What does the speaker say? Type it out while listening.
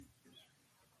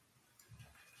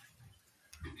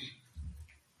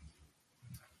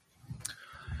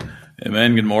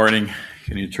Amen. Good morning.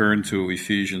 Can you turn to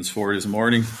Ephesians 4 this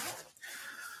morning?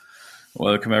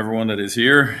 Welcome everyone that is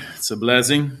here. It's a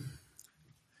blessing.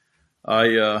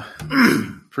 I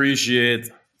appreciate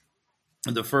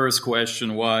the first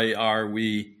question. Why are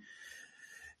we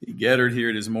gathered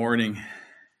here this morning?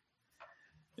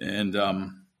 And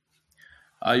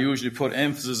I usually put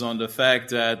emphasis on the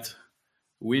fact that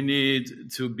we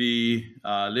need to be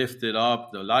lifted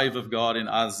up. The life of God in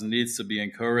us needs to be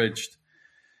encouraged.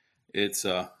 It's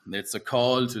a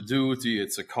call to duty.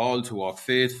 It's a call to walk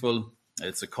faithful.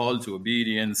 It's a call to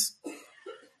obedience.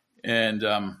 And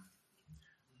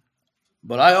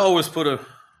but I always put a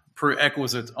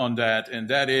prerequisite on that, and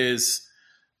that is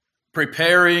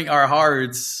preparing our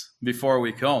hearts before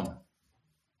we come.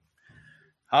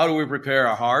 How do we prepare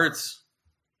our hearts?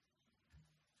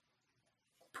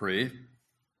 Pray.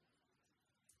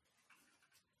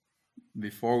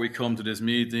 Before we come to this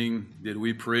meeting, did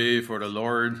we pray for the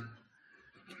Lord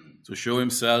to show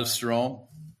himself strong,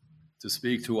 to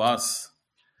speak to us?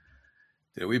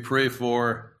 Did we pray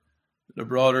for the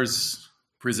brothers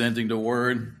presenting the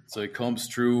word so it comes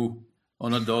true,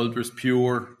 unadulterous,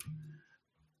 pure?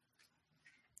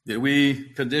 Did we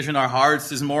condition our hearts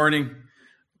this morning?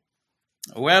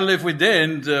 Well, if we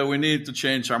didn't, we need to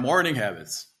change our morning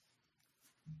habits.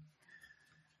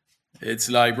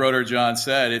 It's like Brother John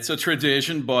said, it's a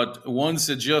tradition, but once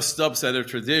it just stops at a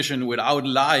tradition without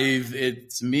life,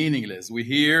 it's meaningless. We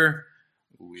hear,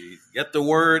 we get the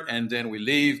word, and then we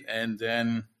leave, and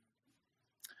then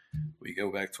we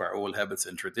go back to our old habits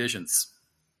and traditions.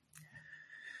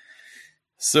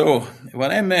 So,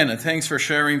 well, amen. And thanks for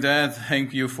sharing that.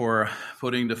 Thank you for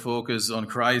putting the focus on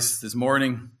Christ this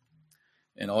morning,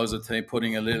 and also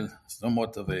putting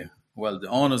somewhat of the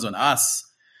onus on us.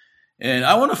 And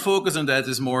I want to focus on that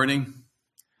this morning.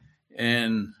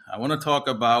 And I want to talk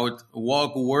about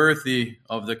walk worthy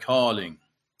of the calling.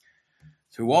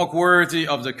 To walk worthy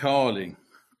of the calling.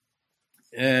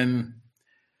 And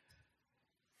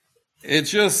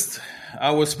I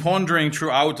was pondering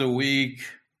throughout the week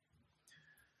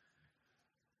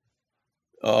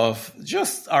of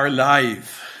just our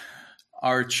life,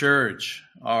 our church,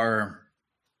 our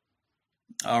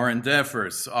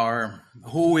endeavors,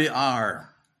 who we are.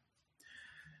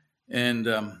 And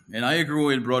I agree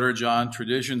with Brother John.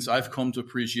 Traditions. I've come to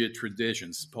appreciate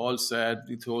traditions. Paul said,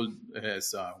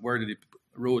 where did he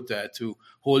wrote that? To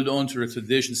hold on to the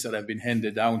traditions that have been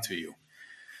handed down to you.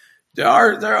 There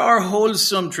are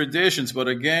wholesome traditions, but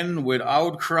again,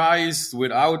 without Christ,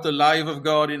 without the life of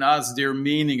God in us, they're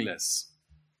meaningless.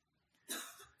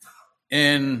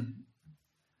 And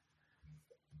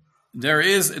there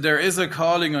is a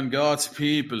calling on God's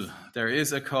people. There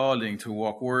is a calling to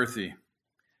walk worthy,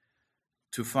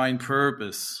 to find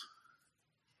purpose.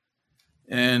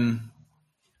 And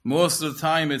most of the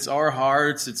time it's our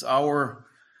hearts, it's our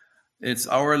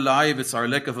life, it's our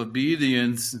lack of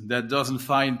obedience that doesn't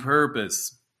find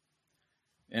purpose.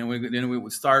 And we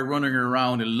would start running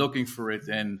around and looking for it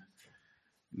and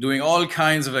doing all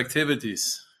kinds of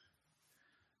activities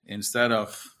instead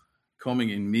of coming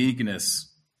in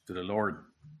meekness to the Lord.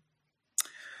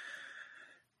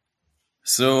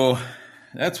 So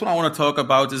that's what I want to talk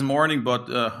about this morning, but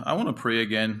I want to pray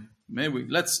again. Maybe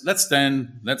let's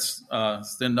stand. Let's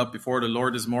stand up before the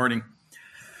Lord this morning.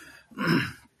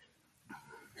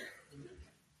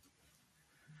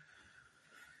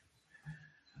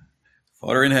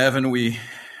 Father in heaven, we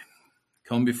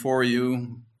come before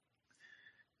you,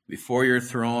 before your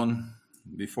throne,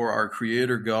 before our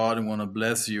Creator God, and want to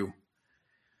bless you.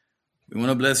 We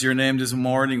want to bless your name this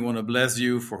morning. We want to bless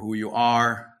you for who you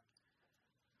are,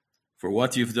 for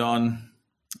what you've done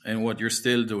and what you're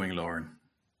still doing, Lord.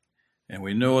 And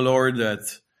we know, Lord, that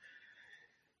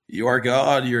you are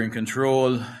God, you're in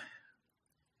control.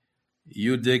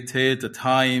 You dictate the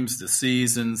times, the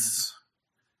seasons,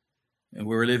 and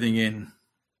we're living in.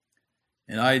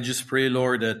 And I just pray,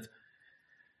 Lord, that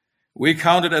we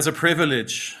count it as a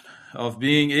privilege of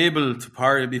being able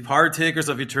to be partakers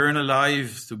of eternal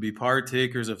life, to be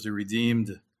partakers of the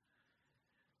redeemed,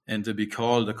 and to be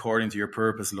called according to your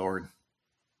purpose, Lord.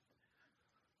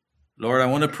 Lord, I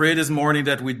want to pray this morning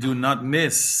that we do not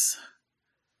miss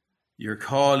your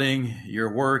calling,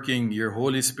 your working, your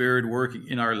Holy Spirit working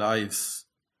in our lives.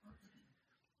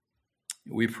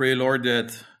 We pray, Lord,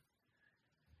 that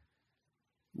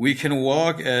we can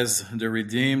walk as the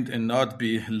redeemed and not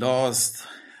be lost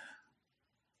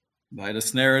by the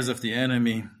snares of the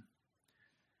enemy,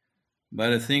 by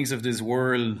the things of this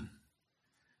world,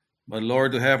 but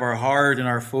Lord, to have our heart and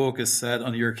our focus set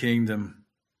on your kingdom.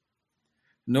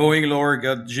 Knowing, Lord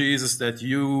God Jesus, that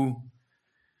you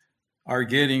are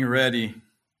getting ready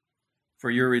for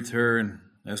your return.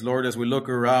 As Lord, as we look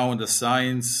around, the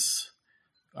signs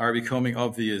are becoming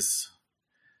obvious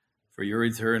for your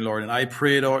return, Lord. And I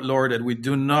pray, Lord, that we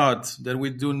do not,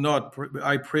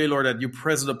 I pray, Lord, that you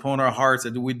press it upon our hearts,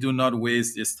 that we do not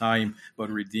waste this time,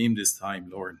 but redeem this time,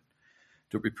 Lord,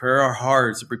 to prepare our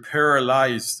hearts, to prepare our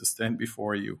lives to stand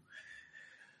before you.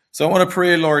 So I want to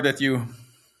pray, Lord, that you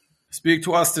speak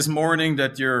to us this morning,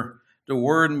 that the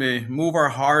word may move our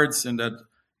hearts and that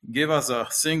give us a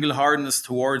single heartedness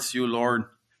towards you, Lord,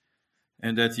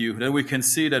 and that we can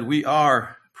see that we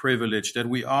are privileged, that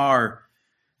we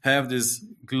have this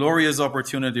glorious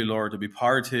opportunity, Lord, to be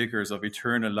partakers of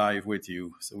eternal life with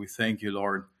you. So we thank you,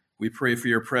 Lord. We pray for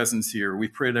your presence here. We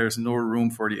pray there's no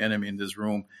room for the enemy in this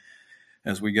room.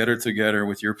 As we gather together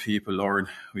with your people, Lord,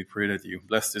 we pray that you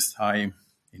bless this time.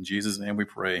 In Jesus' name we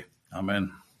pray.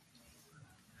 Amen.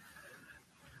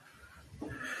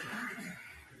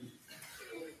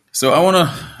 So I want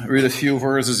to read a few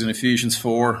verses in Ephesians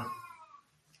 4.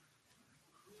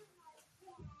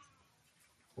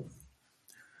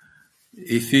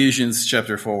 Ephesians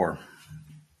chapter 4.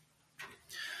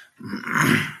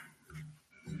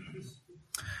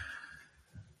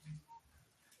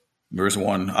 Verse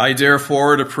 1. I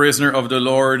therefore, the prisoner of the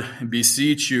Lord,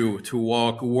 beseech you to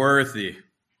walk worthy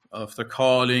of the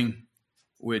calling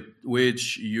with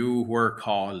which you were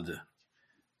called,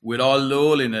 with all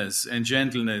lowliness and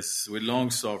gentleness, with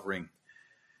longsuffering,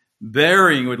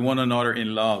 bearing with one another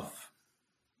in love,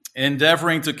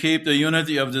 endeavoring to keep the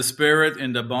unity of the Spirit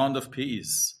in the bond of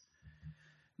peace.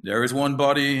 There is one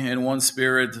body and one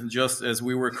Spirit, just as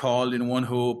we were called in one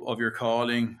hope of your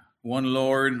calling, one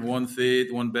Lord, one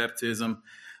faith, one baptism,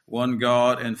 one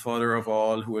God and Father of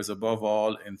all, who is above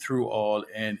all and through all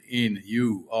and in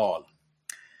you all.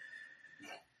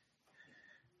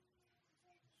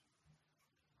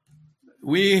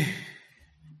 We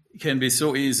can be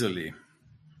so easily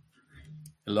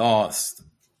lost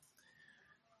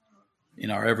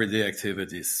in our everyday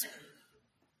activities.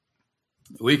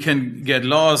 We can get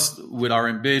lost with our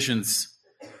ambitions.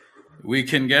 We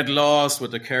can get lost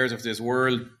with the cares of this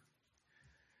world.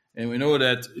 And we know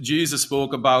that Jesus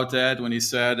spoke about that when he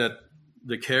said that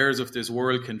the cares of this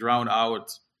world can drown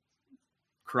out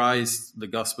Christ, the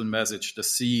gospel message, the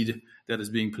seed that is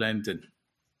being planted.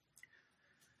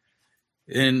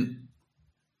 And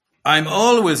I'm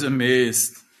always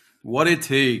amazed what it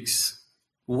takes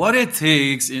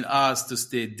in us to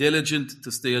stay diligent,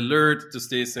 to stay alert, to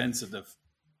stay sensitive.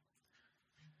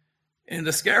 And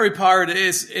the scary part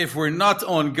is, if we're not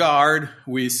on guard,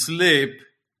 we slip.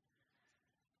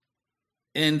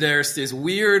 And there's this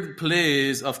weird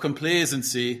place of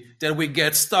complacency that we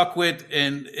get stuck with,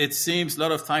 and it seems a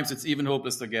lot of times it's even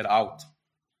hopeless to get out.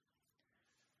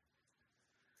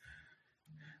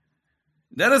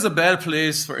 That is a bad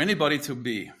place for anybody to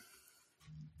be,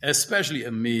 especially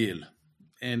a male.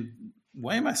 And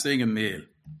why am I saying a male?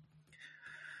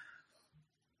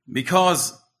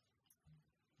 Because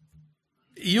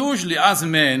usually as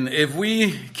men, if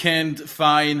we can't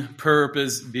find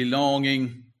purpose,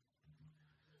 belonging,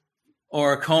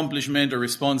 or accomplishment or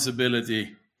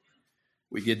responsibility,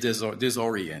 we get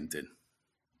disoriented.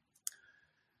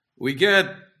 We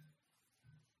get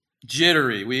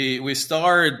jittery. We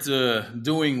start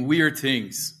doing weird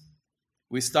things.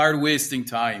 We start wasting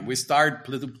time. We start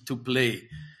to play.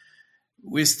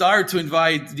 We start to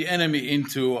invite the enemy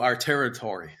into our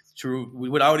territory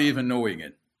without even knowing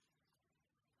it.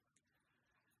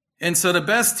 And so the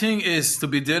best thing is to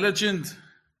be diligent,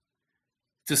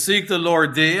 to seek the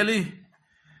Lord daily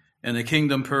and a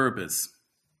kingdom purpose,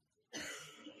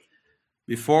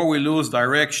 before we lose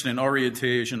direction and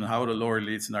orientation on how the Lord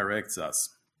leads and directs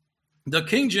us. The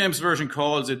King James Version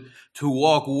calls it to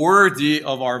walk worthy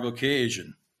of our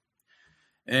vocation.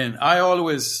 And I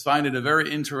always find it a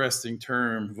very interesting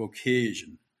term,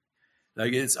 vocation.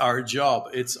 Like it's our job,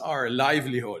 it's our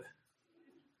livelihood.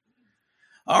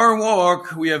 Our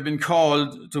walk, we have been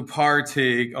called to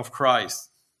partake of Christ.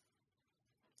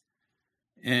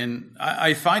 And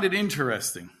I find it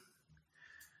interesting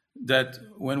that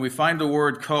when we find the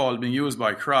word called being used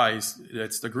by Christ,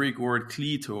 that's the Greek word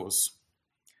kletos.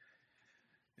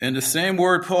 And the same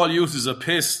word Paul uses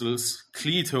epistles,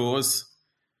 kletos,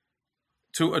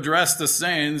 to address the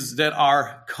saints that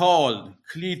are called,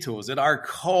 kletos, that are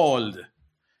called.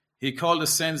 He called the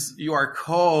saints, you are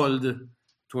called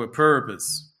to a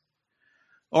purpose.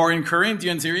 Or in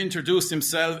Corinthians, he introduced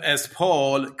himself as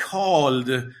Paul, called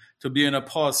to be an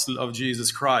apostle of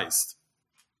Jesus Christ.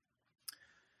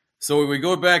 So if we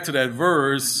go back to that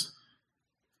verse,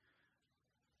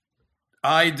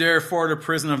 I therefore, the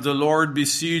prisoner of the Lord,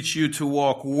 beseech you to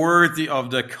walk worthy of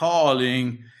the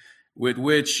calling with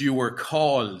which you were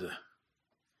called.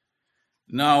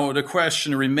 Now the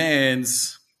question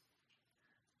remains,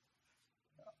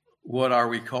 what are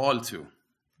we called to?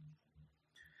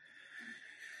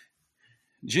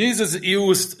 Jesus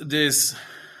used these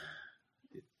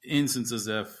instances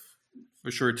for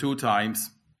sure 2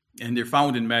 times, and they're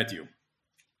found in Matthew.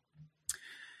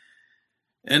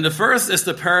 And the first is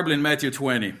the parable in Matthew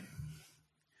 20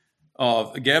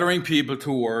 of gathering people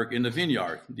to work in the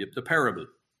vineyard, the parable.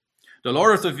 The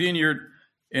Lord of the vineyard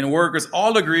and workers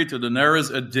all agreed to denarius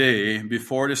a day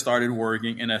before they started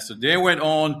working, and as the day went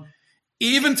on,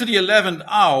 even to the 11th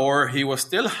hour, he was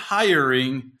still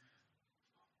hiring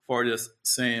for the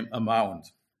same amount.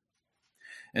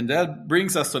 And that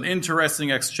brings us to an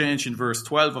interesting exchange in verse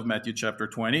 12 of Matthew chapter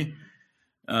 20,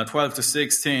 12 to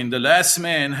 16. The last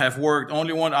men have worked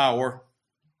only 1 hour.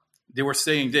 They were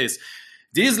saying this: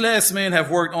 these last men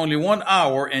have worked only 1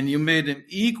 hour, and you made them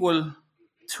equal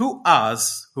to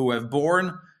us who have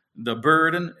borne the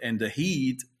burden and the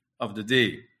heat of the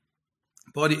day.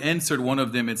 But he answered one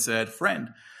of them and said,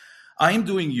 friend, I am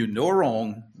doing you no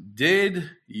wrong. Did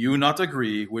you not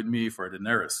agree with me for a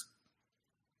denarius?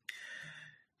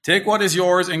 Take what is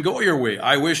yours and go your way.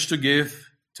 I wish to give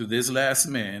to this last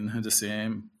man the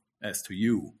same as to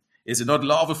you. Is it not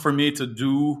lawful for me to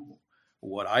do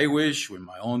what I wish with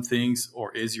my own things,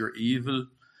 or is your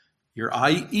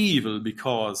eye evil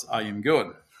because I am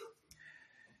good?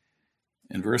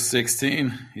 In verse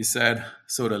 16, he said,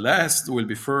 so the last will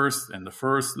be first and the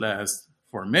first last,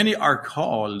 for many are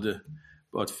called,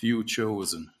 but few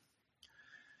chosen.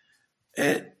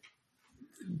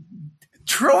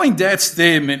 Throwing that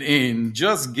statement in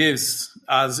just gives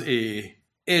us a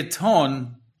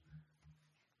ton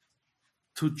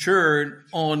to churn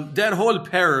on that whole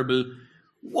parable.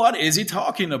 What is he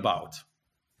talking about?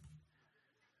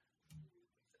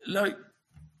 Like,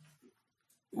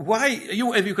 why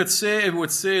if you could say, it would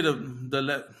say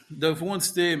the one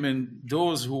statement,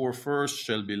 those who were first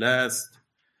shall be last,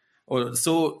 or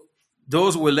so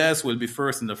those who were last will be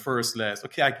first and the first last.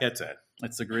 Okay, I get that.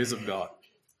 It's the grace of God.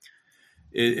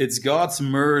 It's God's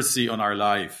mercy on our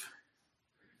life.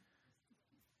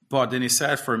 But then he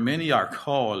said, for many are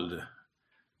called,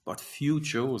 but few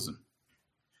chosen.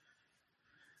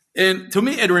 And to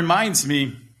me, it reminds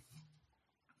me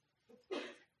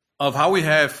of how we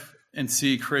have and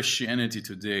see Christianity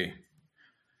today.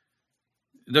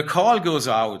 The call goes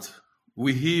out.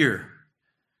 We hear.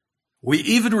 We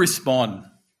even respond.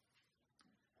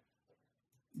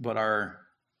 But are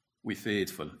we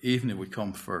faithful, even if we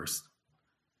come first?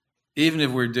 Even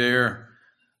if we're there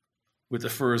with the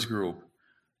first group,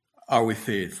 are we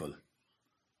faithful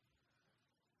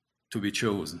to be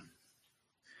chosen?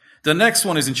 The next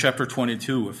one is in chapter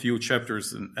 22, a few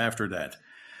chapters after that.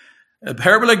 A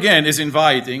parable again is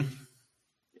inviting.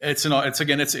 It's an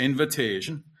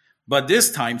invitation, but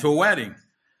this time to a wedding.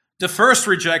 The first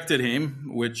rejected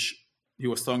him, which he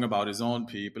was talking about his own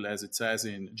people, as it says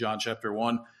in John chapter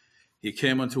 1. He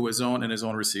came unto his own, and his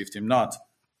own received him not.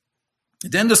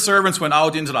 Then the servants went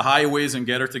out into the highways and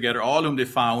gathered together all whom they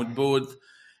found, both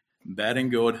bad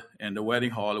and good, and the wedding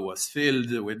hall was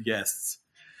filled with guests.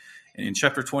 And in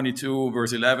chapter 22,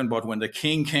 verse 11, but when the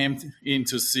king came in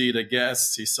to see the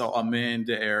guests, he saw a man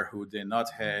there who did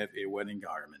not have a wedding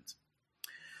garment.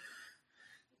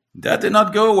 That did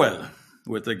not go well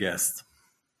with the guest.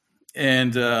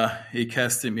 And he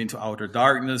cast him into outer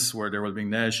darkness, where there will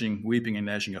be weeping and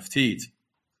gnashing of teeth.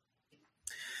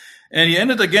 And he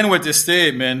ended again with this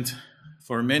statement,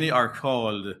 for many are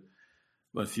called,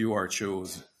 but few are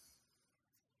chosen.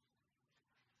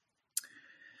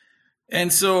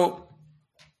 And so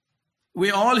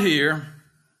we all hear,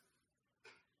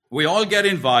 we all get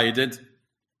invited,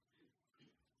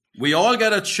 we all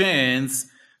get a chance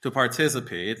to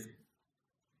participate,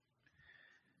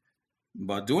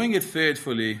 but doing it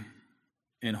faithfully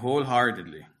and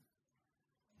wholeheartedly,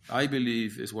 I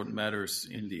believe, is what matters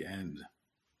in the end.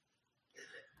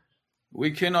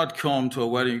 We cannot come to a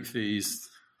wedding feast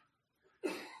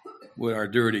with our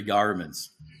dirty garments.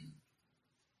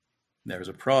 There's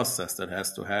a process that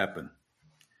has to happen.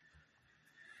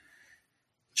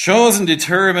 Chosen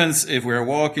determines if we're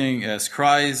walking as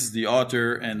Christ, the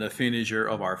author and the finisher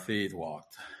of our faith,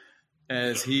 walked,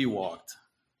 as he walked.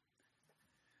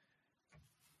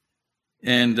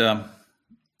 And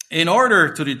in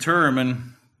order to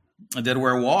determine that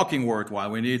we're walking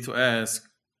worthwhile, we need to ask,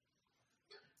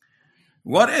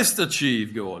 what is the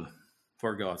chief goal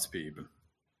for God's people?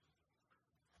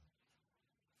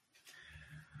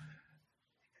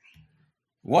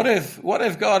 What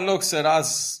if God looks at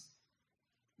us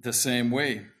the same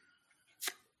way?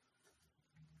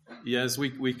 Yes,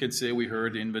 we could say we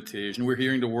heard the invitation. We're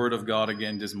hearing the word of God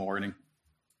again this morning.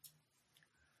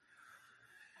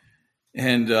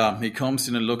 And he comes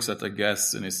in and looks at the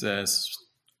guests and he says,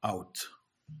 out.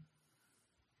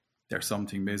 There's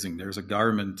something missing. There's a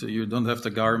garment. You don't have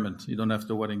the garment. You don't have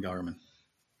the wedding garment.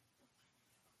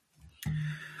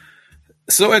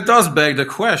 So it does beg the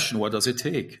question, what does it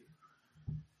take?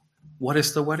 What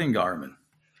is the wedding garment?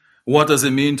 What does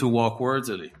it mean to walk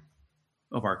worthily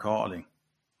of our calling?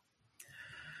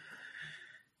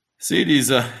 See,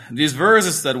 these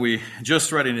verses that we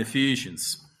just read in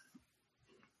Ephesians,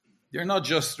 they're not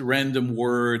just random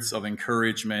words of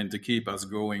encouragement to keep us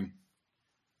going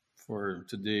for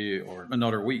today or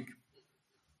another week.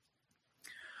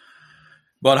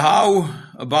 But how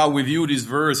about we view these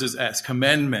verses as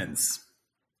commandments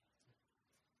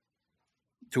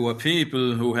to a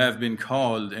people who have been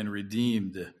called and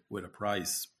redeemed with a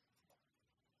price?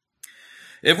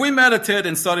 If we meditate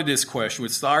and study this question, we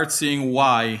start seeing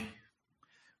why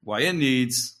it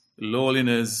needs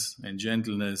lowliness and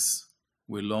gentleness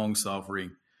with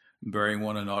long-suffering, bearing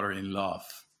one another in love.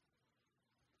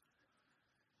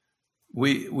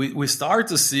 We start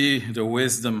to see the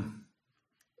wisdom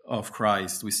of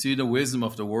Christ. We see the wisdom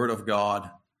of the Word of God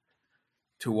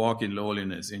to walk in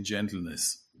lowliness, in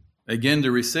gentleness. Again,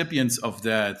 the recipients of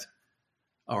that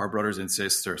are our brothers and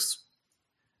sisters.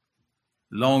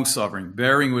 Long-suffering,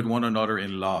 bearing with one another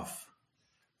in love.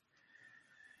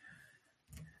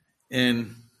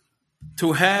 And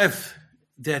to have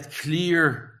that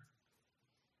clear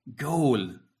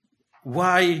goal,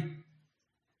 why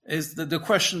is the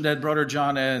question that Brother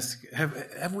John asked,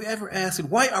 have we ever asked it,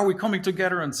 why are we coming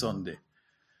together on Sunday?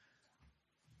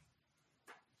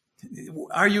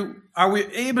 Are we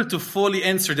able to fully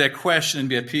answer that question and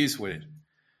be at peace with it?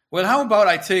 Well, how about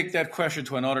I take that question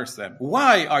to another step?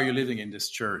 Why are you living in this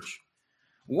church?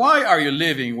 Why are you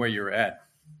living where you're at?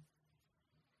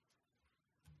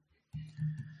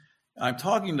 I'm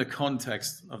talking in the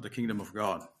context of the kingdom of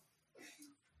God.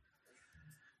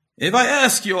 If I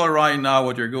ask you all right now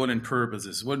what your goal and purpose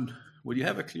is, would you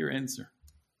have a clear answer?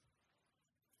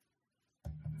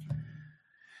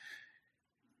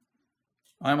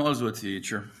 I'm also a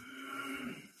teacher.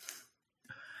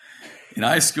 In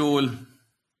high school,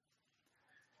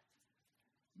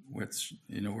 which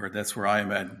that's where I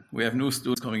am at. We have new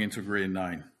students coming into grade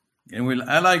 9, and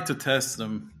I like to test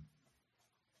them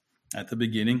at the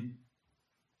beginning.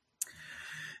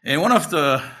 And one of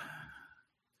the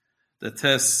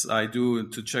tests I do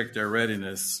to check their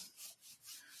readiness,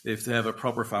 if they have a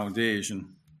proper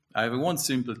foundation, I have one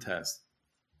simple test.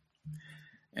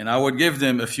 And I would give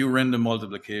them a few random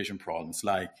multiplication problems,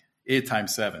 like 8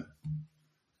 times 7,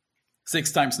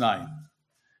 6 times 9,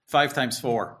 5 times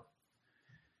 4.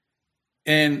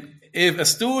 And if a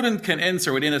student can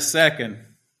answer within a second,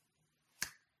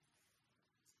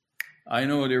 I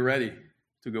know they're ready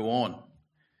to go on.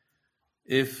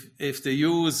 If they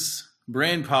use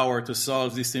brain power to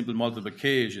solve these simple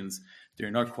multiplications, they're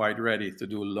not quite ready to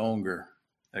do longer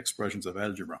expressions of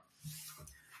algebra.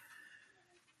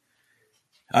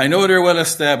 I know they're well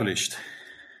established.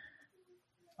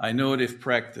 I know they've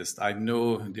practiced. I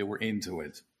know they were into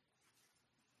it.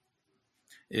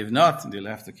 If not, they'll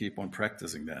have to keep on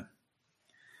practicing that.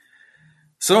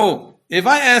 So, if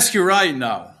I ask you right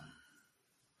now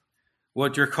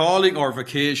what your calling or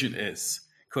vocation is,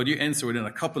 could you answer within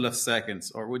a couple of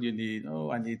seconds, or would you need,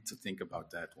 I need to think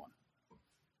about that one?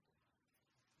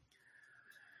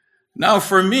 Now,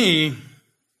 for me,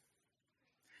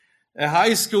 a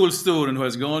high school student who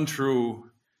has gone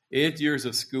through 8 years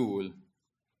of school,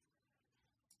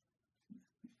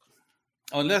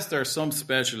 unless there's some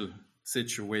special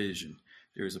situation,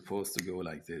 they're supposed to go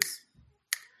like this.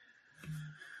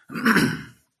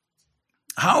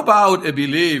 How about a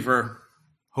believer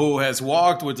who has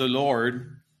walked with the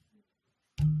Lord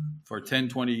for 10,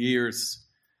 20 years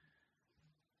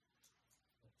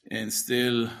and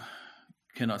still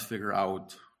cannot figure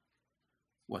out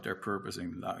what their purpose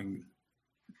and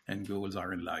goals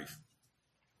are in life,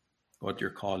 what your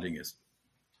calling is?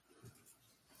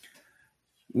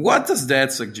 What does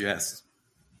that suggest?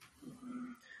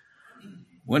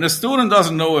 When a student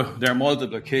doesn't know their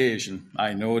multiplication,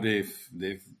 I know they've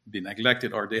been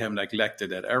neglected or they have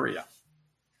neglected that area.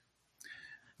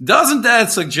 Doesn't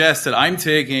that suggest that I'm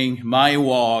taking my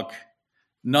walk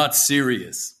not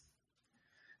serious?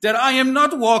 That I am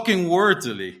not walking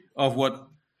worthily of what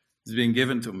is being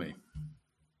given to me?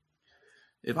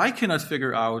 If I cannot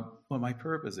figure out what my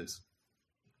purpose is.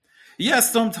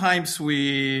 Yes, sometimes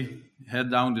we head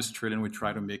down this trail and we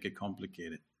try to make it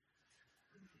complicated.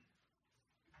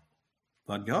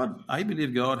 But God, I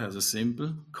believe God has a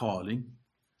simple calling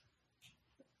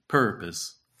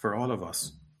purpose for all of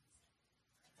us,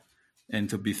 and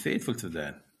to be faithful to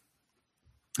that.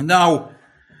 Now,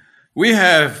 we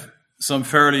have some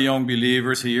fairly young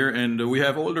believers here, and we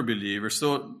have older believers,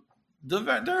 so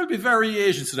there will be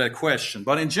variations to that question.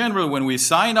 But in general, when we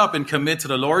sign up and commit to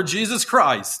the Lord Jesus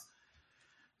Christ,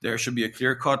 there should be a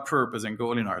clear-cut purpose and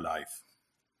goal in our life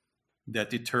that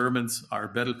determines our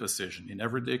battle position in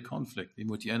everyday conflict,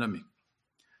 even with the enemy.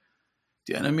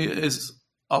 The enemy is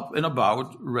up and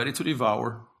about, ready to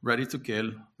devour, ready to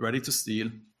kill, ready to steal.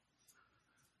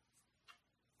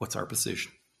 What's our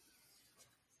position?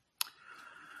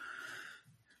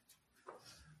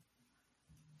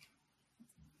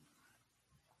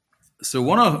 So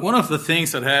one of the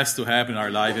things that has to happen in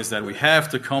our life is that we have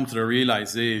to come to the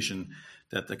realization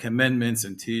that the commandments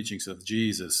and teachings of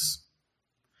Jesus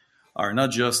are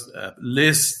not just a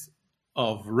list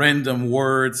of random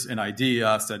words and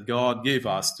ideas that God gave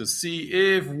us to see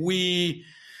if we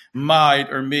might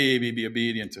or maybe be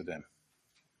obedient to them.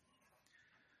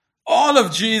 All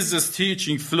of Jesus'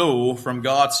 teaching flow from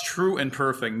God's true and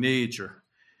perfect nature.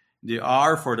 They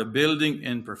are for the building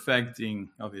and perfecting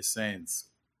of his saints.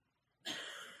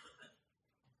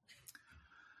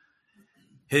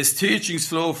 His teachings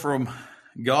flow from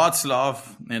God's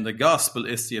love, and the gospel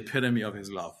is the epitome of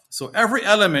his love. So every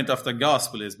element of the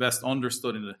gospel is best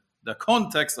understood in the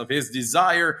context of his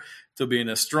desire to be in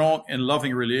a strong and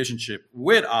loving relationship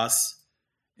with us,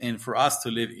 and for us to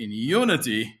live in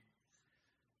unity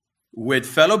with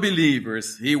fellow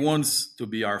believers. He wants to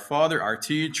be our Father, our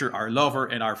teacher, our lover,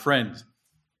 and our friend.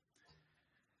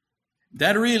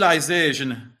 That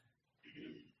realization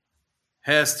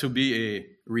has to be a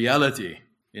reality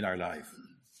in our life.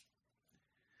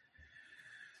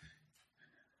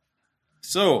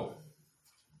 So,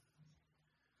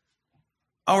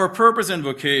 our purpose and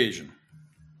vocation,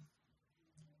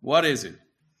 what is it?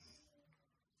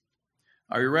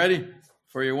 Are you ready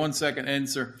for your 1 second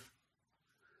answer?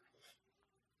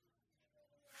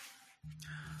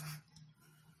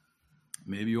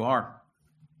 Maybe you are.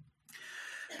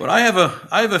 But I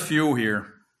have a few here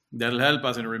that'll help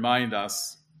us and remind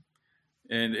us.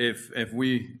 And if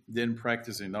we didn't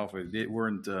practice enough, if they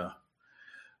weren't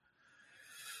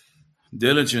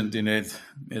diligent in it,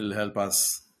 it'll help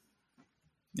us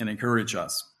and encourage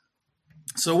us.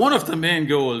 So one of the main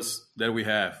goals that we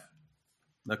have,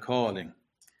 the calling,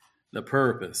 the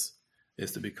purpose,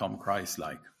 is to become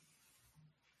Christ-like.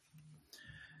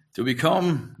 To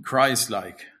become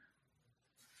Christ-like.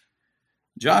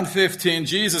 John 15,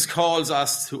 Jesus calls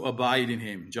us to abide in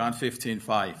him. John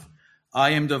 15:5.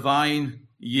 I am the vine,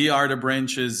 ye are the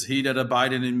branches. He that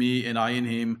abideth in me, and I in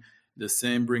him, the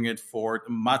same bringeth forth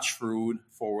much fruit.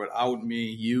 For without me,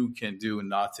 you can do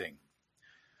nothing.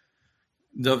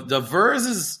 The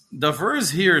verse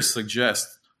here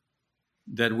suggests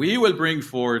that we will bring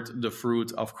forth the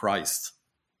fruit of Christ.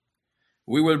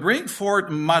 We will bring forth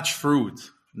much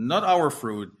fruit, not our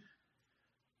fruit,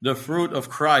 the fruit of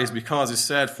Christ, because it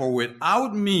said, for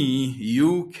without me,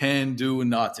 you can do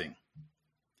nothing.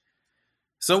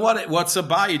 So what's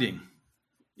abiding?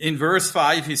 In verse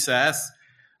 5, he says,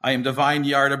 I am the vine,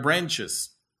 ye are the branches.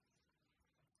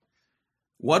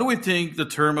 What do we think the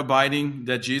term abiding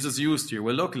that Jesus used here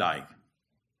will look like?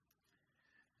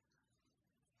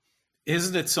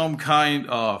 Isn't it some kind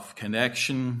of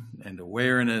connection and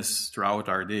awareness throughout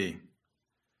our day?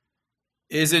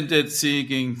 Isn't it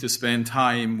seeking to spend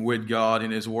time with God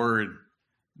in his word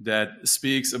that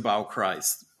speaks about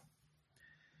Christ?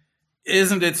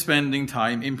 Isn't it spending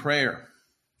time in prayer?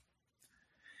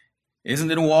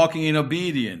 Isn't it walking in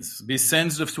obedience? Be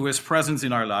sensitive to his presence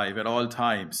in our life at all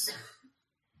times.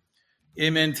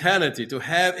 To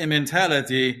have a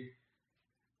mentality,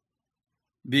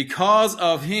 because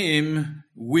of him,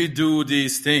 we do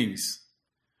these things.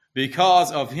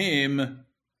 Because of him,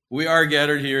 we are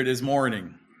gathered here this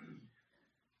morning.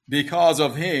 Because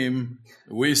of him,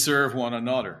 we serve one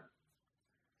another.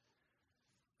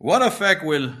 What effect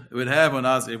will it have on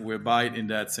us if we abide in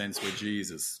that sense with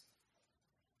Jesus?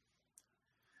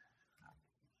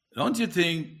 Don't you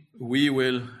think we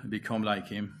will become like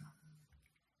him?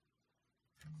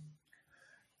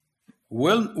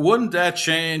 Wouldn't that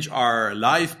change our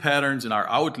life patterns and our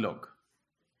outlook?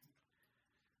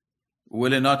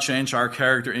 Will it not change our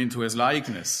character into his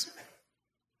likeness?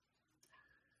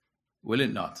 Will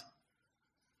it not?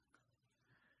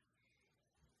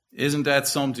 Isn't that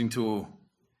something to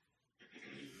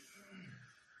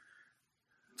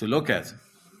look at?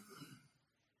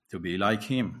 To be like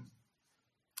him.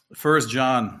 1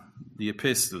 John, the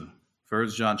epistle, 1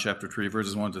 John chapter 3,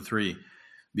 verses 1 to 3.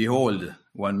 Behold,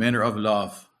 what manner of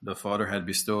love the Father had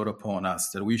bestowed upon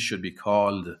us, that we should be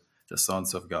called the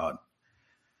sons of God.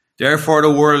 Therefore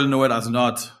the world knew it as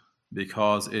not,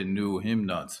 because it knew him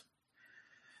not.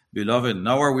 Beloved,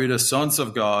 now are we the sons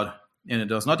of God, and it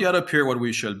does not yet appear what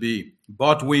we shall be.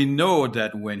 But we know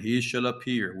that when he shall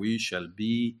appear, we shall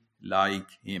be like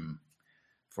him.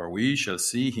 For we shall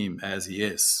see him as he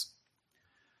is,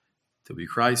 to be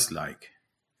Christ-like.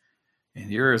 And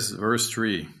here is verse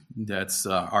 3. That's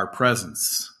our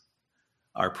presence.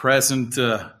 Our present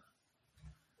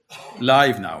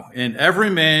life now. And every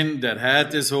man that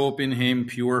had this hope in him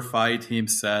purified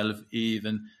himself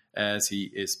even as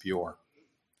he is pure,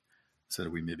 so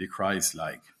that we may be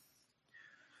Christ-like.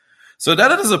 So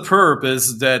that is a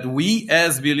purpose that we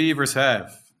as believers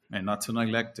have, and not to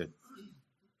neglect it,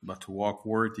 but to walk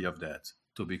worthy of that,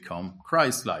 to become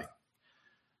Christ-like.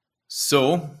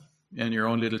 So, in your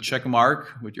own little check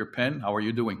mark with your pen, how are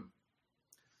you doing?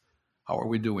 How are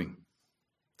we doing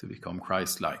to become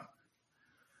Christ-like?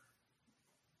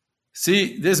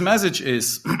 See, this message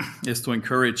is to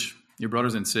encourage your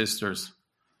brothers and sisters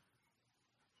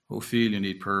who feel you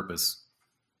need purpose,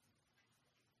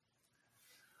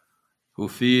 who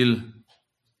feel,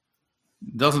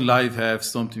 doesn't life have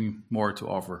something more to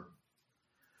offer?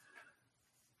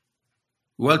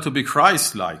 Well, to be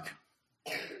Christ-like,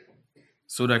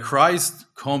 so that Christ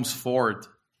comes forth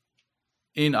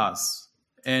in us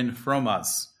and from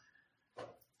us,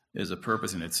 is a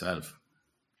purpose in itself.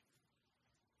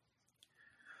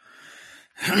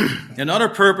 Another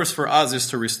purpose for us is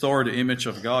to restore the image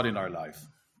of God in our life.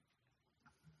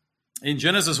 In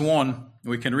Genesis 1,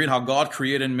 we can read how God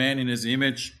created man in his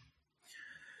image.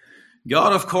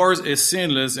 God, of course, is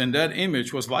sinless, and that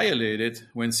image was violated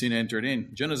when sin entered in.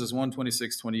 Genesis 1,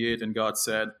 26, 28, and God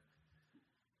said,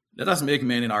 "Let us make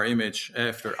man in our image,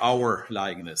 after our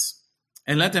likeness,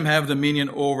 and let them have dominion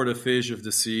over the fish of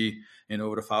the sea, and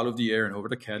over the fowl of the air, and over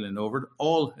the cattle, and over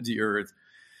all the earth,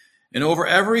 and over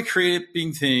every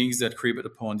creeping thing that creepeth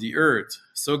upon the earth."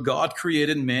 So God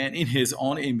created man in his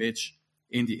own image.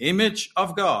 In the image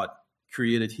of God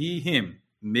created he him,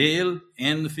 male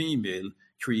and female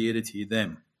created he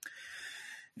them.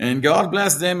 And God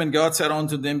blessed them, and God said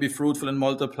unto them, "Be fruitful and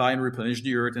multiply, and replenish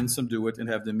the earth, and subdue it, and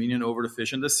have dominion over the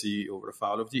fish in the sea, over the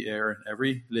fowl of the air, and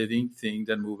every living thing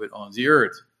that moveth on the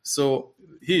earth." So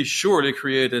he surely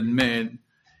created man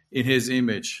in his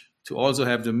image to also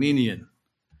have dominion.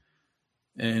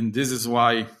 And this is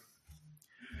why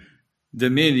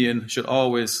dominion should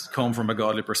always come from a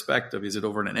godly perspective. Is it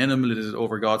over an animal? Is it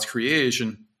over God's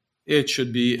creation? It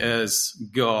should be as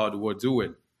God would do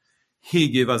it. He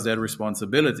gave us that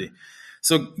responsibility.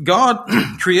 So God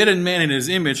created man in his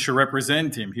image to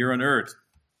represent him here on earth.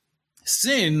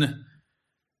 Sin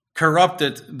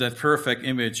corrupted that perfect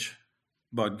image,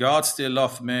 but God still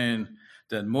loved man,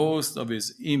 that most of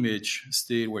his image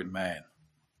stayed with man.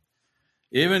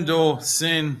 Even though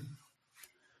sin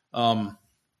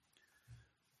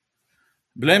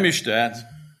blemished that,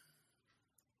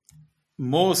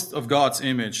 most of God's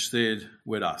image stayed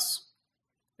with us.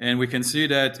 And we can see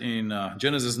that in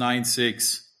Genesis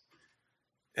 9:6.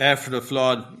 After the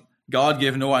flood, God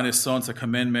gave Noah and his sons the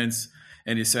commandments,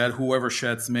 and he said, "Whoever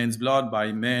sheds man's blood,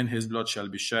 by man his blood shall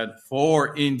be shed,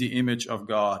 for in the image of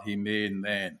God he made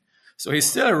man." So he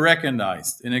still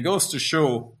recognized, and it goes to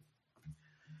show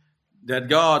that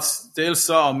God still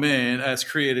saw man as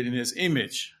created in his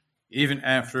image, even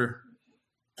after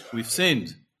we've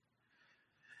sinned.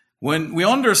 When we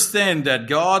understand that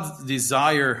God's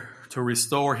desire to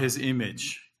restore his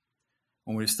image,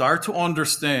 when we start to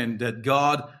understand that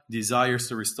God desires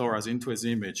to restore us into his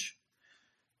image,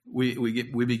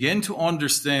 we begin to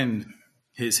understand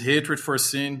his hatred for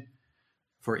sin,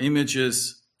 for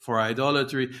images, for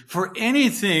idolatry, for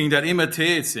anything that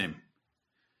imitates him.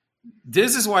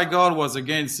 This is why God was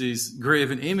against these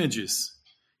graven images.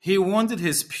 He wanted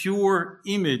his pure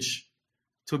image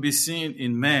to be seen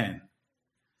in man.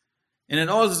 And it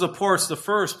also supports the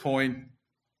first point.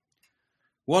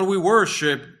 What we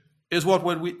worship is what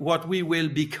we will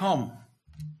become.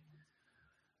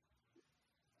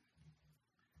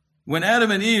 When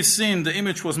Adam and Eve sinned, the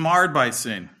image was marred by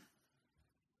sin.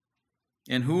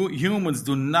 And humans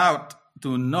do not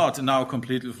now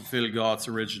completely fulfill God's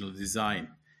original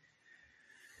design.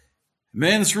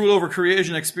 Man's rule over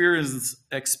creation experiences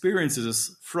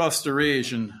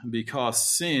frustration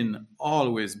because sin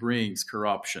always brings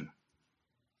corruption.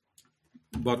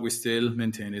 But we still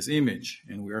maintain his image,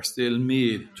 and we are still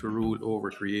made to rule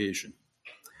over creation.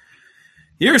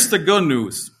 Here's the good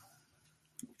news,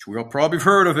 which we all probably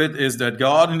heard of it, is that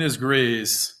God in his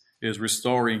grace is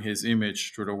restoring his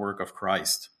image through the work of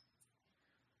Christ.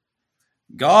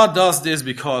 God does this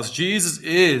because Jesus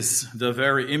is the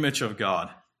very image of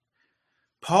God.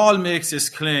 Paul makes this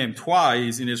claim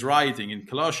twice in his writing. In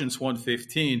Colossians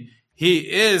 1:15,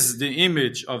 he is the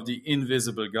image of the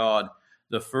invisible God,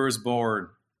 the firstborn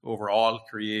over all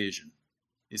creation.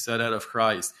 He said that of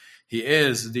Christ. He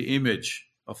is the image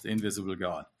of the invisible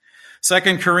God.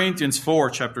 2 Corinthians 4,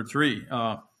 chapter 3,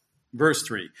 verse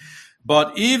 3.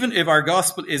 But even if our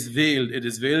gospel is veiled, it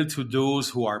is veiled to those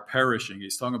who are perishing.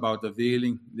 He's talking about the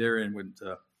veiling there with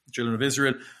the children of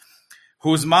Israel,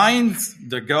 whose minds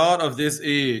the God of this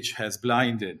age has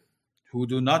blinded, who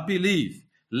do not believe,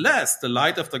 lest the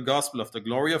light of the gospel of the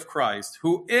glory of Christ,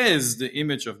 who is the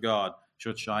image of God,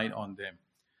 should shine on them.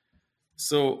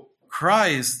 So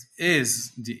Christ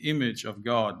is the image of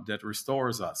God that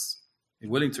restores us,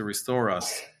 willing to restore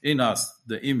us, in us,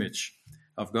 the image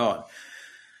of God.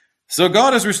 So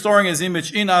God is restoring his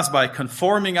image in us by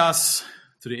conforming us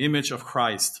to the image of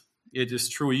Christ. It is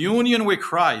through union with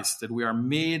Christ that we are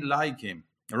made like him.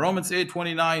 Romans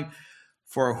 8:29,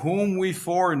 for whom we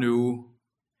foreknew,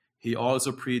 he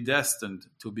also predestined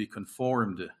to be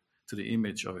conformed to the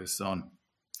image of his Son.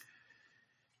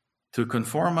 To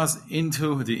conform us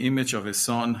into the image of his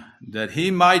Son, that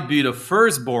he might be the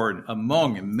firstborn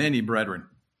among many brethren.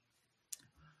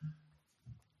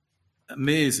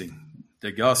 Amazing,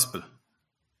 the gospel,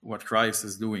 what Christ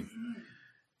is doing.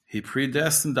 He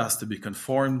predestined us to be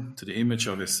conformed to the image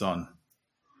of his Son.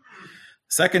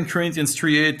 2 Corinthians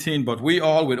 3:18, but we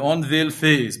all with unveiled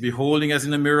face, beholding as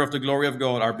in a mirror of the glory of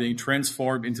God, are being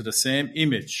transformed into the same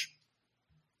image,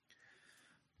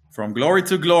 from glory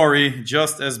to glory,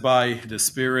 just as by the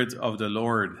Spirit of the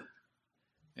Lord.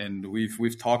 And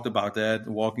we've talked about that,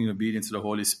 walking in obedience to the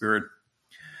Holy Spirit.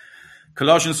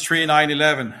 Colossians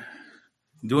 3:9-11,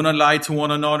 do not lie to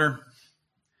one another,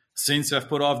 since you have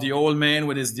put off the old man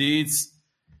with his deeds,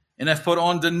 and have put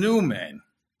on the new man,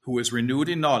 who is renewed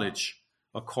in knowledge,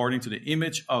 according to the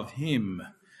image of him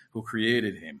who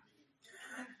created him.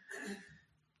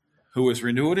 Who is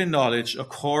renewed in knowledge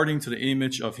according to the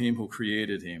image of him who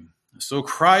created him. So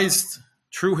Christ,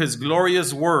 through his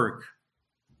glorious work,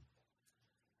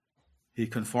 he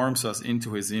conforms us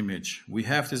into his image. We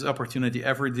have this opportunity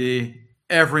every day,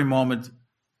 every moment,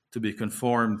 to be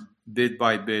conformed bit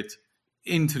by bit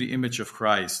into the image of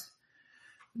Christ,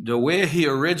 the way he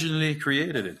originally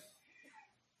created it.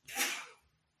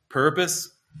 Purpose.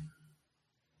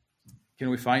 Can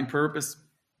we find purpose?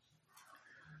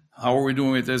 How are we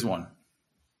doing with this one?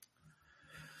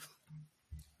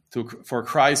 For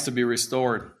Christ to be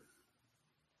restored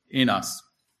in us.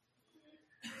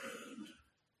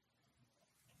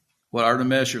 What are the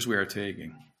measures we are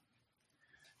taking?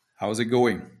 How is it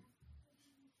going?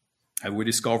 Have we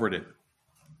discovered it?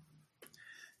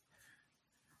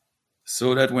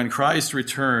 So that when Christ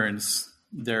returns,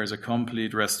 there is a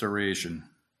complete restoration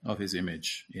of his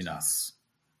image in us.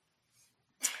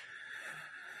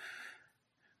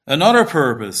 Another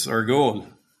purpose or goal,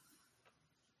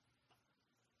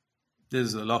 this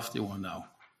is a lofty one now,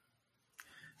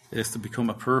 is to become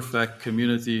a perfect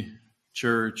community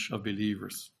church of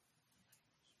believers.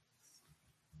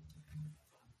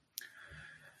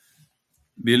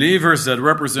 Believers that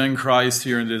represent Christ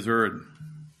here in this earth.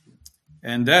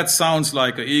 And that sounds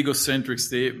like an egocentric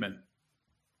statement.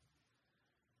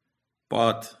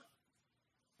 But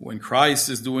when Christ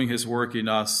is doing his work in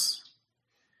us,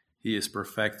 he is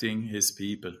perfecting his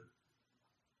people.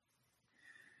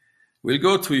 We'll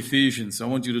go to Ephesians. I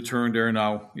want you to turn there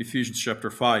now. Ephesians chapter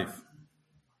 5.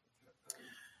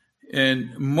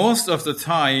 And most of the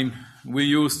time, we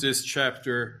use this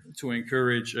chapter to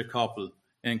encourage a couple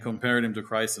and compare them to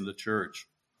Christ and the church,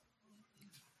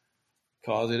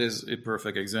 because it is a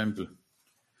perfect example.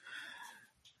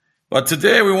 But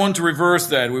today we want to reverse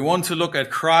that. We want to look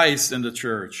at Christ and the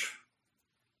church.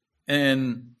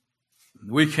 And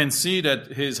we can see that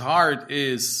his heart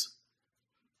is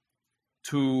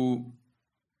to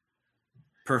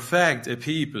perfect a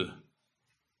people,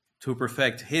 to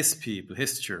perfect his people,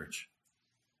 his church.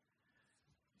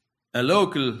 A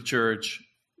local church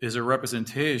is a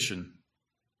representation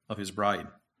of his bride.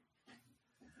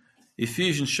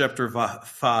 Ephesians chapter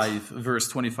 5, verse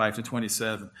 25 to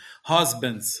 27.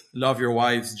 Husbands, love your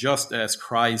wives just as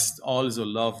Christ also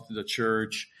loved the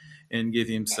church and gave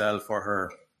himself for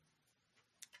her,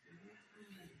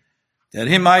 that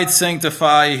he might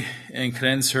sanctify and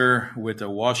cleanse her with the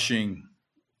washing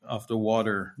of the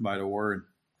water by the word,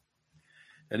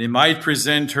 that he might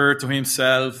present her to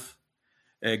himself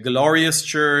a glorious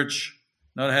church,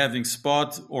 not having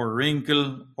spot or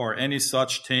wrinkle or any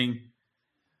such thing,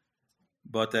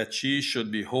 but that she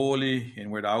should be holy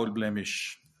and without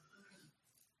blemish.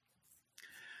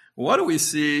 What do we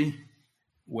see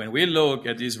when we look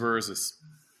at these verses?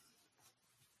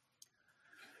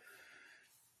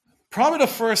 Probably the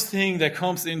first thing that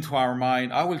comes into our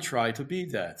mind, I will try to be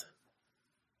that.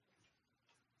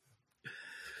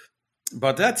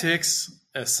 But that takes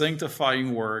a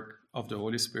sanctifying work of the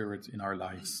Holy Spirit in our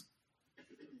lives,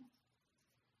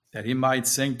 that he might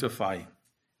sanctify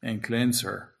and cleanse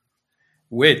her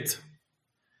with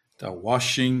the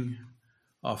washing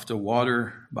of the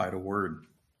water by the word.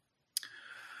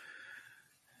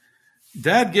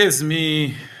 That gives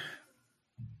me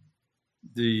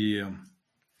the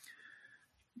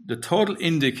total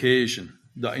indication,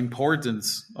 the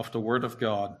importance of the Word of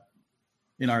God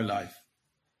in our life.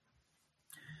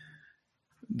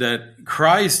 That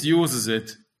Christ uses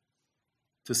it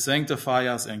to sanctify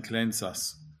us and cleanse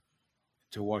us,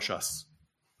 to wash us.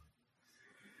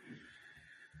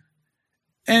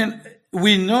 And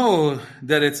we know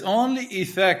that it's only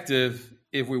effective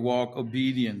if we walk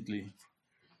obediently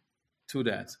to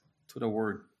that, to the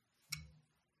Word.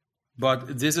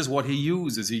 But this is what he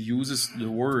uses. He uses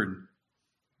the Word.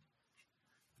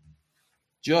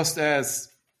 Just as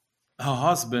a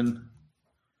husband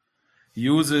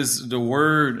uses the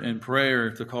Word and prayer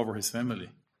to cover his family,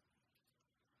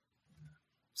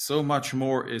 so much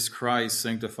more is Christ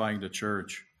sanctifying the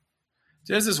church.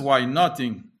 This is why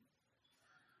nothing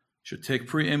should take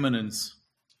preeminence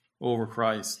over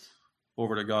Christ,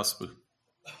 over the gospel.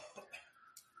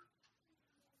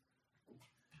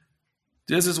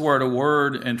 This is where the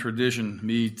word and tradition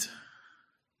meet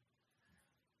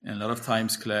and a lot of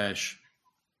times clash.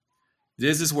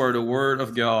 This is where the word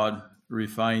of God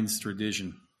refines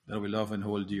tradition that we love and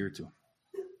hold dear to.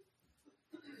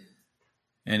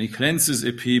 And he cleanses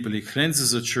a people, he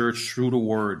cleanses a church through the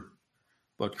word,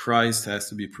 but Christ has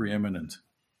to be preeminent.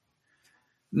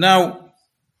 Now,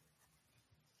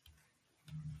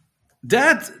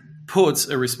 that puts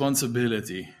a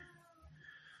responsibility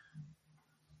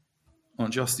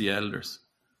on just the elders.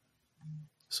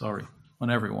 Sorry,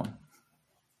 on everyone.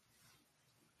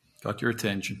 Got your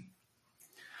attention.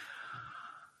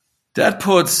 That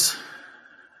puts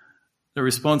the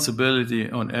responsibility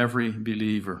on every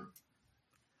believer.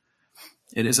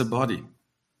 It is a body.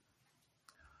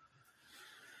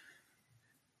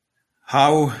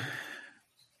 How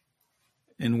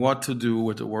and what to do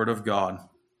with the Word of God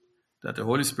that the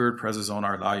Holy Spirit presses on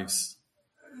our lives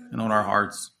and on our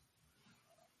hearts,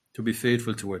 to be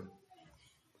faithful to it.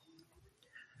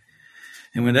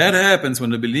 And when that happens,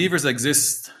 when the believers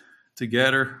exist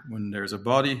together, when there's a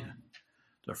body,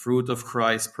 the fruit of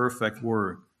Christ's perfect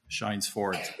word shines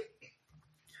forth.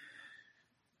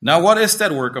 Now, what is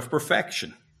that work of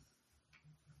perfection?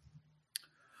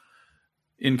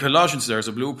 In Colossians, there's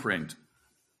a blueprint.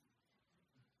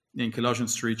 In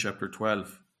Colossians 3, chapter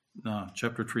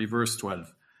 3, verse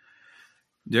 12.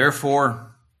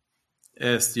 Therefore,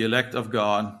 as the elect of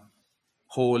God,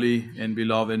 holy and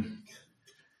beloved,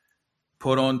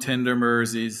 put on tender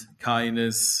mercies,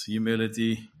 kindness,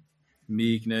 humility,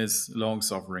 meekness,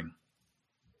 long-suffering,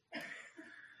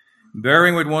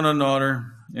 bearing with one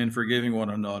another and forgiving one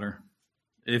another.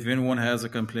 If anyone has a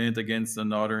complaint against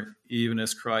another, even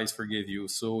as Christ forgave you,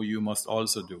 so you must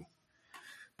also do.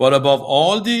 But above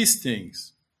all these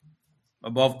things,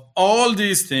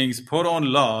 put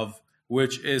on love,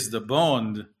 which is the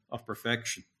bond of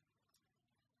perfection.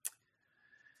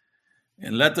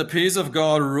 And let the peace of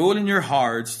God rule in your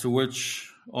hearts, to which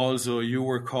also you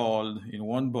were called in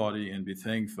one body, and be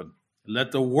thankful.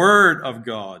 Let the word of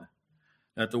God,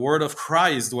 let the word of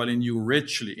Christ dwell in you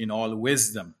richly in all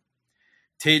wisdom,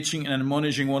 teaching and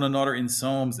admonishing one another in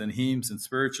psalms and hymns and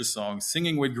spiritual songs,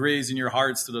 singing with grace in your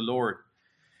hearts to the Lord.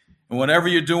 And whatever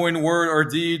you do in word or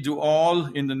deed, do all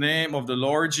in the name of the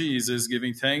Lord Jesus,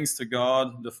 giving thanks to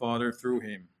God the Father through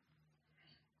him.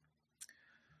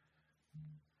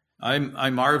 I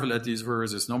marvel at these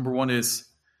verses. Number one is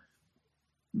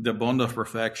the bond of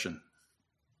perfection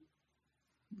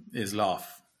is love.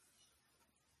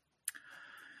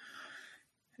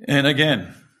 And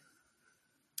again,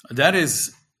 that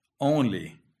is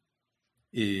only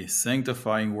a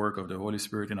sanctifying work of the Holy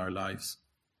Spirit in our lives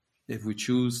if we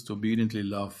choose to obediently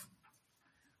love.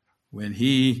 When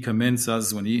he commends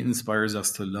us, when he inspires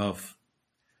us to love,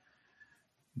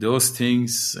 those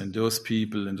things and those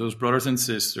people and those brothers and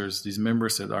sisters, these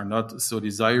members that are not so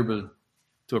desirable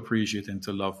to appreciate and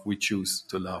to love, we choose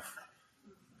to love.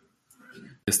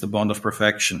 It's the bond of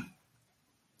perfection.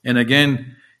 And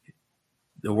again,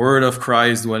 the word of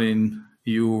Christ dwelling in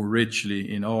you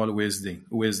richly in all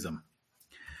wisdom.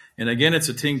 And again, it's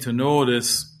a thing to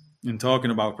notice in talking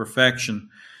about perfection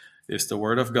is the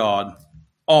word of God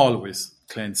always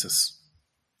cleanses.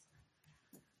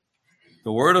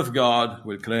 The word of God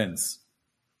will cleanse.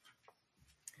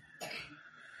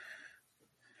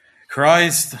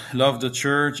 Christ loved the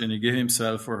church, and he gave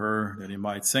himself for her, that he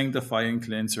might sanctify and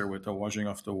cleanse her with the washing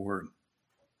of the word,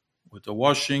 with the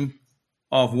washing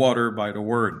of water by the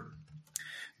word.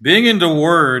 Being in the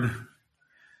word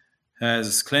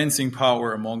has cleansing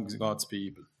power among God's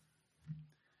people.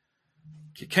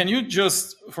 Can you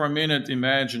just for a minute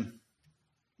imagine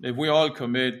if we all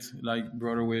commit, like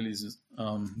Brother Willie's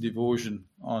devotion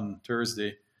on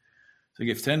Thursday, to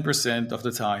give 10% of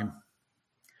the time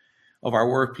of our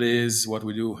workplace, what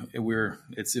we do,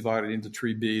 it's divided into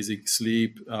three basic: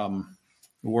 sleep,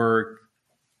 work,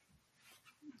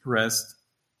 rest.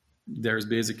 There's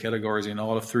basic categories in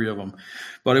all of three of them.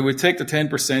 But if we take the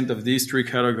 10% of these three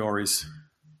categories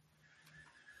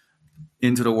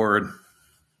into the word,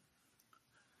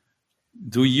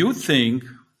 do you think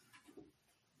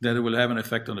that it will have an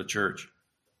effect on the church?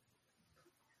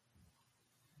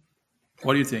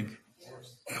 What do you think?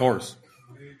 Of course.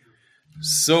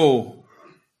 So,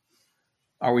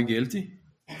 are we guilty?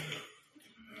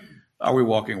 Are we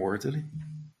walking worthily?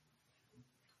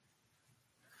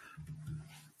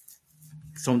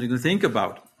 Something to think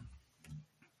about.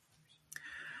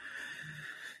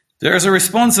 There's a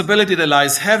responsibility that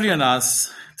lies heavily on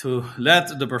us to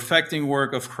let the perfecting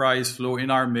work of Christ flow in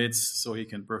our midst so he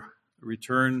can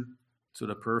return to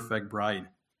the perfect bride.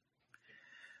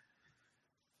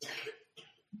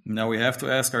 Now we have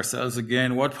to ask ourselves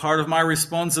again, what part of my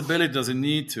responsibility does it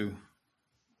need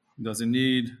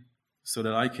so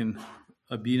that I can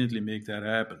obediently make that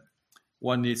happen?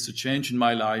 What needs to change in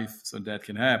my life so that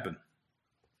can happen?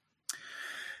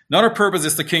 Another purpose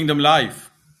is the kingdom life.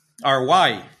 Our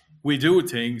why we do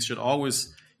things should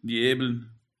always be able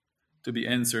to be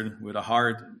answered with a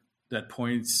heart that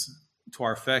points to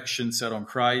our affection set on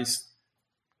Christ,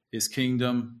 his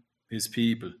kingdom, his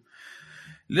people.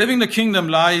 Living the kingdom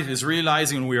life is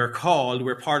realizing when we are called,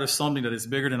 we're part of something that is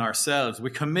bigger than ourselves. We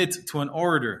commit to an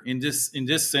order. In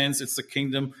this sense, it's the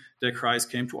kingdom that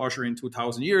Christ came to usher in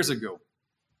 2,000 years ago.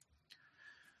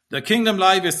 The kingdom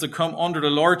life is to come under the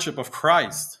lordship of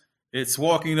Christ. It's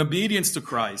walking in obedience to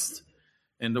Christ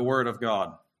and the word of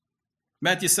God.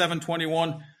 Matthew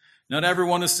 7:21, not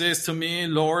everyone who says to me,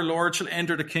 Lord, Lord, shall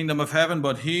enter the kingdom of heaven,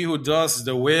 but he who does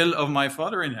the will of my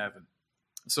Father in heaven.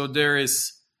 So there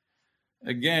is,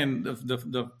 again,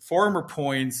 the former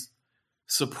points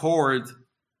support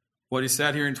what he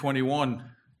said here in 21,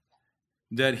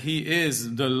 that he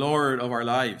is the Lord of our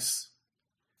lives.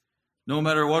 No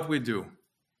matter what we do,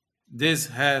 this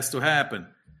has to happen.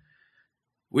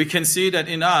 We can see that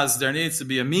in us there needs to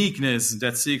be a meekness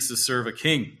that seeks to serve a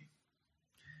king.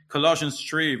 Colossians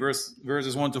 3, verses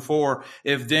 1-4,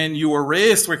 if then you were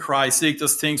raised with Christ, seek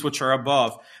those things which are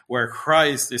above, where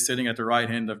Christ is sitting at the right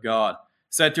hand of God.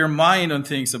 Set your mind on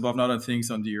things above, not on things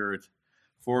on the earth.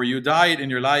 For you died, and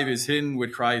your life is hidden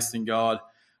with Christ in God.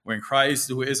 When Christ,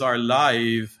 who is our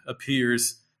life,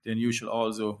 appears, then you shall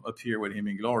also appear with him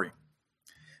in glory.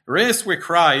 Raised with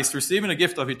Christ, receiving the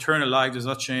gift of eternal life does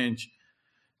not change.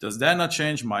 Does that not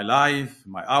change my life,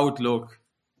 my outlook,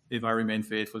 if I remain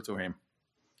faithful to him?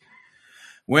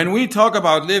 When we talk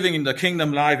about living in the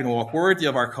kingdom life and walk worthy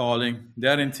of our calling,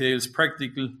 that entails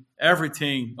practically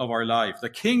everything of our life. The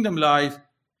kingdom life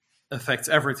affects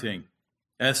everything.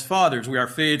 As fathers, we are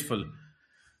faithful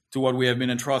to what we have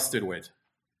been entrusted with.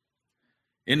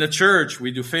 In the church,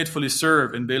 we do faithfully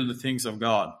serve and build the things of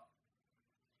God.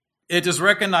 It is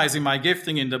recognizing my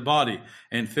gifting in the body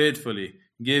and faithfully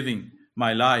giving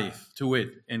my life to it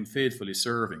and faithfully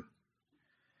serving.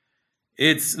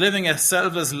 It's living a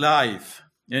selfless life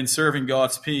and serving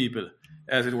God's people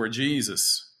as it were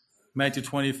Jesus. Matthew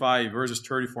 25, verses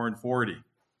 34 and 40.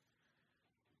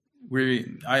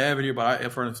 I have it here,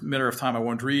 but for a matter of time I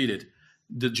won't read it.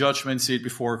 The judgment seat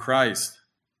before Christ.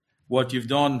 What you've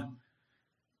done,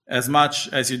 as much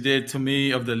as you did to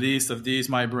me of the least of these,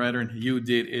 my brethren, you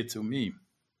did it to me.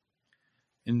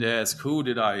 And they ask,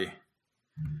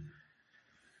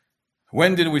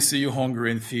 when did we see you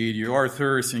hungry and feed you, or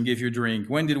thirsty and give you drink?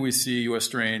 When did we see you a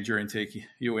stranger and take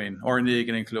you in, or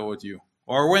naked and clothe you?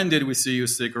 Or when did we see you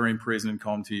sick or in prison and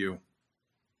come to you?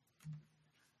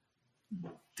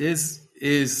 This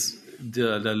is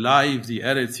the life, the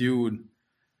attitude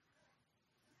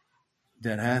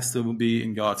that has to be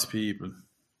in God's people.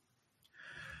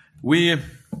 We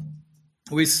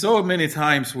so many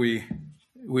times we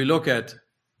look at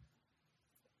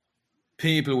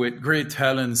people with great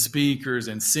talent, speakers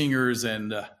and singers,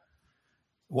 and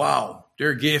wow,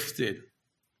 they're gifted.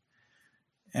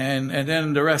 And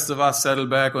then the rest of us settle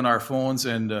back on our phones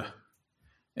and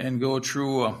go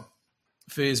through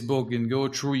Facebook and go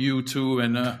through YouTube,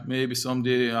 and maybe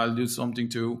someday I'll do something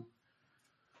too.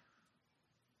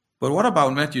 But what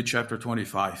about Matthew chapter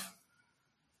 25?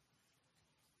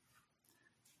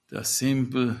 the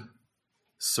simple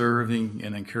serving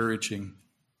and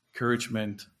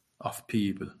encouragement of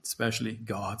people, especially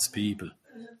God's people.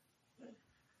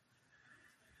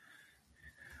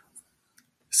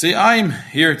 See, I'm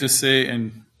here to say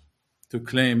and to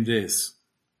claim this.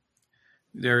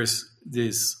 There's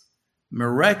this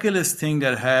miraculous thing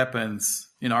that happens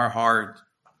in our heart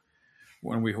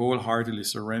when we wholeheartedly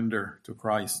surrender to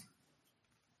Christ.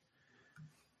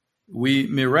 We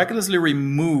miraculously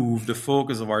remove the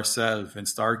focus of ourselves and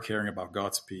start caring about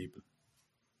God's people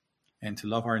and to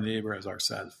love our neighbor as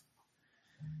ourselves.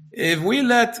 If we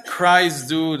let Christ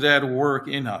do that work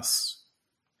in us,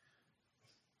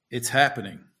 it's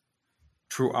happening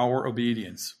through our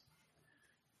obedience.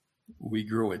 We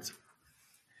grow it.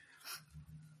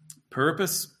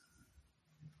 Purpose,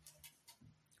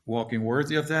 walking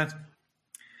worthy of that.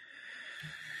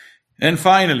 And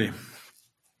finally,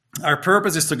 our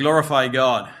purpose is to glorify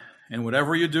God. And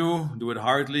whatever you do it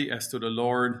heartily as to the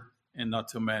Lord and not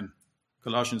to men.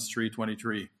 Colossians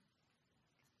 3:23.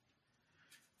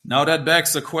 Now that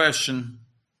begs the question,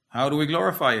 how do we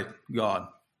glorify God?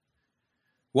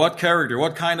 What character,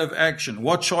 what kind of action,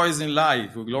 what choice in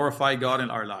life will glorify God in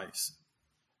our lives?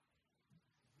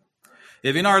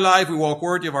 If in our life we walk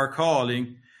worthy of our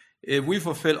calling, if we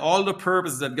fulfill all the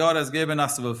purpose that God has given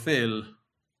us to fulfill,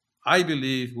 I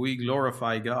believe we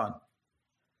glorify God.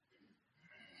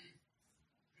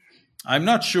 I'm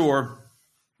not sure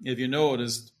if you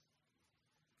noticed,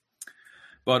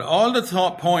 but all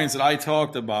the points that I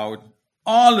talked about,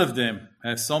 all of them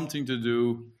have something to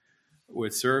do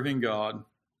with serving God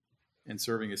and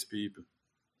serving His people.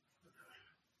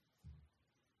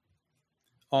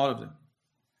 All of them.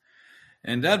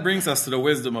 And that brings us to the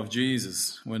wisdom of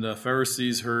Jesus. When the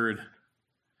Pharisees heard,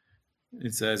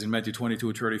 it says in Matthew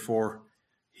 22:34,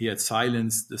 He had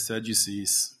silenced the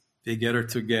Sadducees. They gathered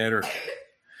together.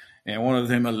 And one of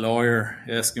them, a lawyer,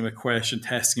 asked him a question,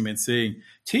 testing him and saying,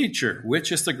 Teacher,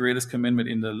 which is the greatest commandment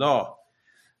in the law?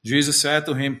 Jesus said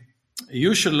to him,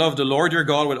 You should love the Lord your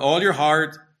God with all your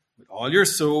heart, with all your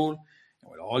soul,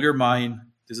 and with all your mind.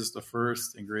 This is the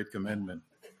first and great commandment.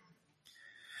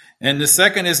 And the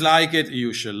second is like it,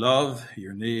 you shall love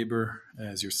your neighbor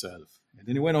as yourself. And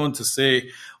then he went on to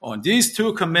say, on these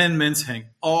two commandments hang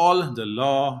all the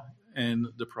law and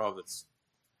the prophets.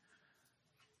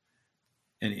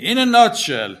 And in a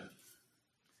nutshell,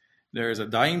 there is a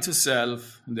dying to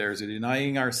self, there is a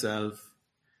denying ourselves,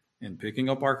 and picking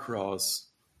up our cross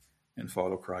and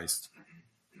follow Christ.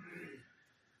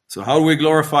 So how do we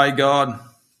glorify God?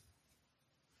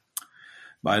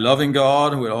 By loving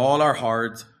God with all our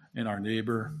heart and our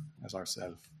neighbor as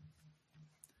ourselves.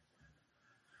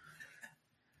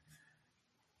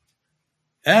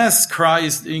 As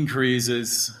Christ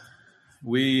increases,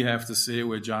 we have to say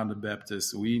with John the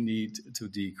Baptist, we need to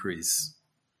decrease.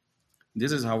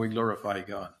 This is how we glorify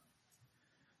God.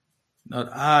 Not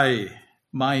I,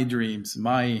 my dreams,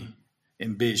 my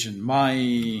ambition,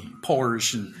 my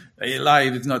portion.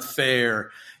 Life is not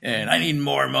fair and I need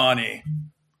more money.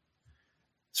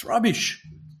 It's rubbish.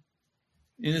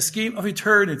 In the scheme of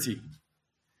eternity,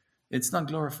 it's not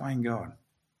glorifying God.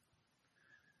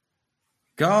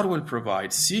 God will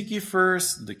provide. Seek ye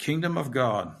first the kingdom of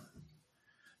God,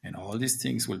 and all these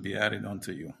things will be added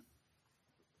unto you.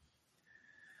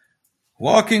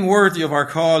 Walking worthy of our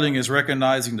calling is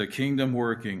recognizing the kingdom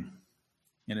working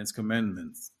in its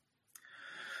commandments.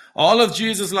 All of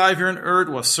Jesus' life here on earth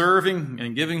was serving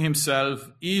and giving himself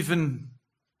even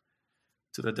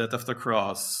to the death of the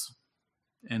cross.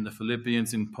 And in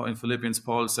Philippians,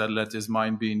 Paul said, let this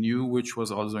mind be in you, which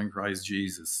was also in Christ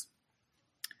Jesus.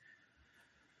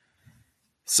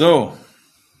 So,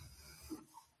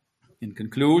 in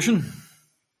conclusion,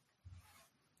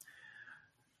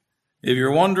 if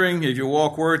you're wondering if you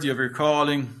walk worthy of your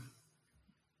calling,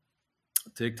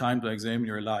 take time to examine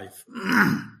your life.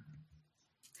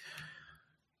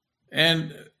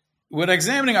 And with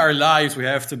examining our lives, we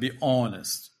have to be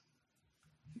honest.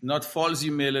 Not false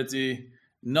humility,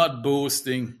 not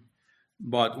boasting,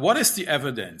 but what is the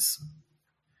evidence?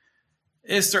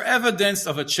 Is there evidence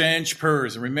of a changed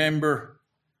person? Remember,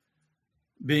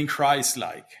 being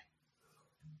Christ-like.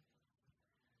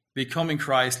 Becoming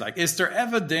Christ-like. Is there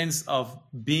evidence of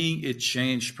being a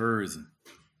changed person?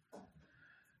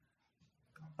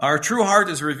 Our true heart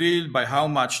is revealed by how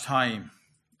much time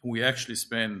we actually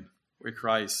spend with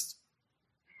Christ.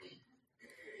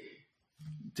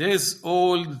 This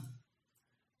good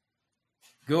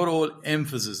old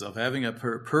emphasis of having a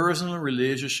personal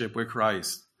relationship with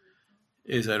Christ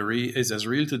is as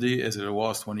real today as it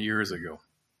was 20 years ago.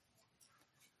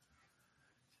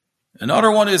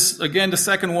 Another one is, again, the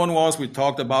second one was, we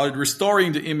talked about it,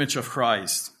 restoring the image of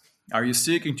Christ. Are you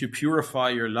seeking to purify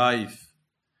your life?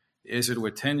 Is it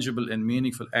with tangible and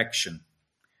meaningful action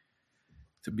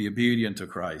to be obedient to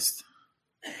Christ,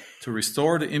 to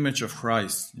restore the image of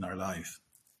Christ in our life?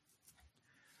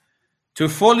 To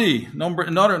fully,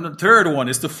 the third one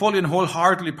is to fully and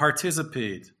wholeheartedly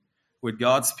participate with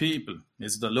God's people.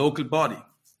 Is it the local body?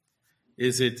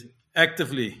 Is it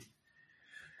actively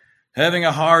having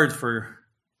a heart for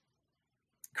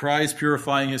Christ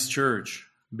purifying his church,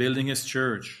 building his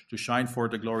church to shine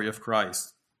forth the glory of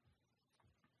Christ?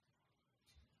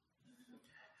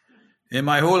 Am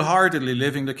I wholeheartedly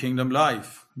living the kingdom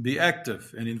life? Be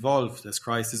active and involved as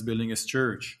Christ is building his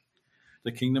church,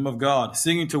 the kingdom of God,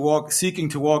 seeking to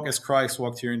walk as Christ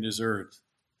walked here in this earth.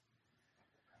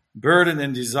 Burden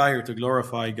and desire to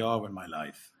glorify God with my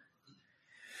life.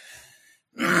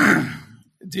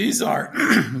 These are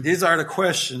the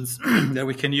questions that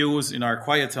we can use in our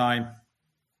quiet time,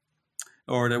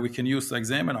 or that we can use to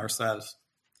examine ourselves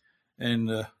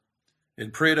and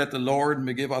pray that the Lord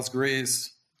may give us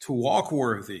grace to walk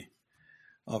worthy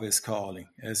of his calling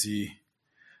as he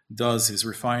does his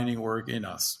refining work in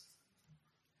us.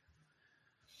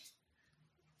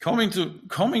 Coming to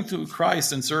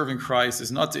Christ and serving Christ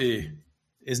is not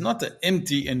the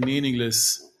empty and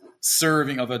meaningless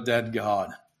serving of a dead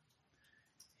God.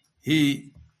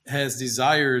 He has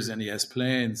desires and he has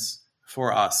plans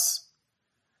for us.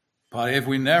 But if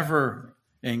we never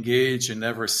engage and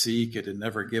never seek it and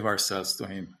never give ourselves to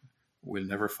him, we'll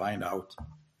never find out.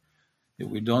 If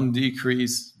we don't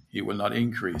decrease, he will not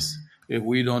increase. If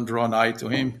we don't draw nigh to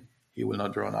him, he will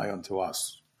not draw nigh unto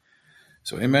us.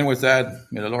 So amen with that.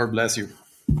 May the Lord bless you.